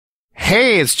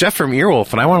Hey, it's Jeff from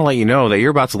Earwolf, and I want to let you know that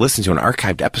you're about to listen to an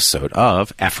archived episode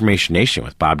of Affirmation Nation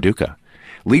with Bob Duca.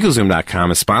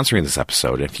 LegalZoom.com is sponsoring this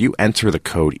episode. If you enter the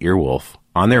code Earwolf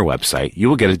on their website, you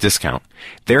will get a discount.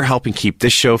 They're helping keep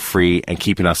this show free and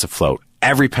keeping us afloat.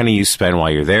 Every penny you spend while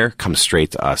you're there comes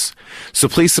straight to us. So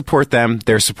please support them.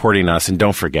 They're supporting us. And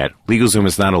don't forget, LegalZoom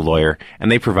is not a lawyer, and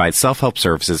they provide self-help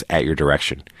services at your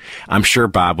direction. I'm sure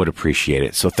Bob would appreciate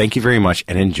it. So thank you very much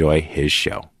and enjoy his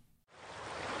show.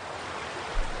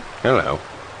 Hello,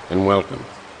 and welcome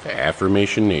to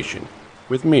Affirmation Nation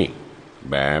with me,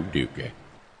 Bob Duca.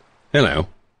 Hello,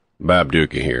 Bob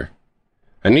Duca here.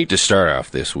 I need to start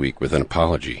off this week with an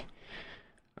apology.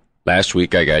 Last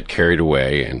week I got carried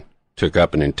away and took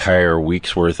up an entire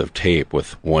week's worth of tape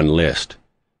with one list.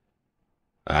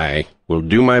 I will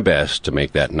do my best to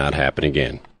make that not happen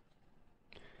again.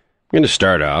 I'm going to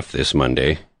start off this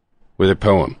Monday with a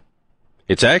poem.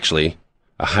 It's actually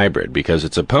a hybrid because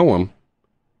it's a poem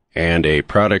and a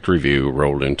product review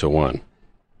rolled into one.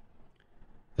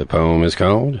 The poem is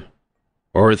called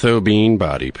Orthobean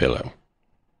Body Pillow.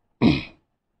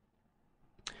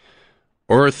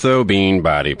 Orthobean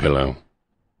Body Pillow.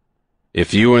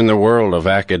 If you were in the world of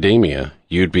academia,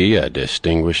 you'd be a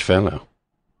distinguished fellow.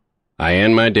 I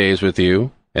end my days with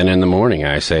you, and in the morning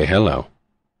I say hello.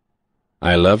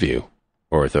 I love you,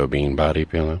 Orthobean Body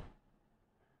Pillow.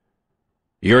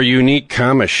 Your unique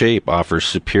comma shape offers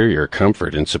superior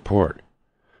comfort and support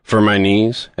for my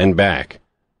knees and back,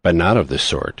 but not of the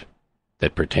sort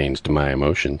that pertains to my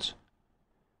emotions.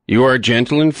 You are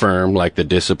gentle and firm like the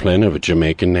discipline of a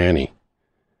Jamaican nanny.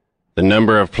 The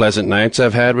number of pleasant nights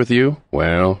I've had with you,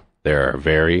 well, there are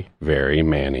very, very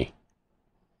many.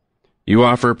 You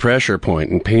offer pressure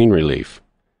point and pain relief,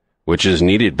 which is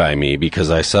needed by me because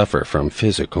I suffer from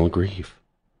physical grief.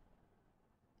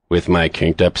 With my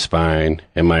kinked-up spine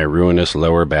and my ruinous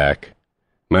lower back,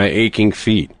 my aching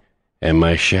feet and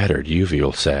my shattered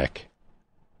uveal sac.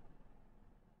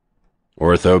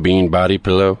 Orthobean Body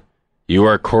Pillow, you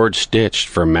are cord-stitched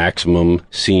for maximum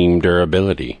seam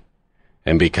durability,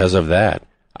 and because of that,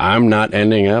 I'm not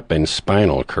ending up in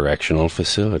spinal correctional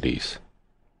facilities.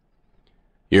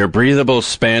 Your breathable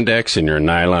spandex and your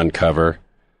nylon cover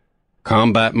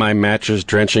combat my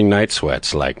mattress-drenching night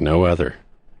sweats like no other.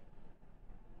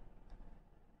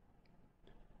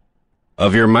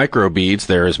 Of your microbeads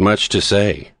there is much to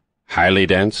say. Highly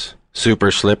dense, super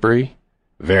slippery,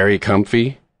 very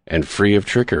comfy, and free of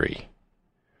trickery.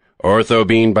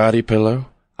 Orthobean Body Pillow,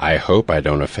 I hope I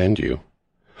don't offend you.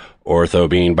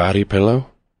 Orthobean Body Pillow,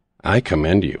 I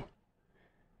commend you.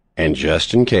 And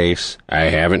just in case I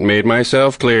haven't made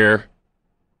myself clear,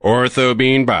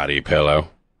 Orthobean Body Pillow,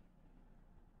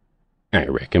 I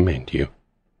recommend you.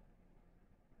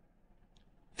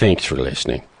 Thanks for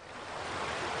listening.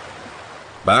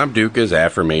 Bob Duca's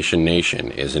Affirmation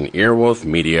Nation is an Earwolf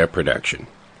Media production,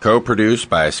 co-produced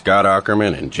by Scott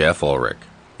Aukerman and Jeff Ulrich.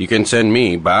 You can send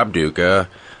me, Bob Duca,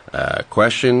 a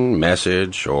question,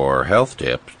 message, or health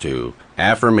tip to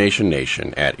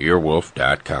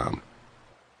affirmationnation@earwolf.com.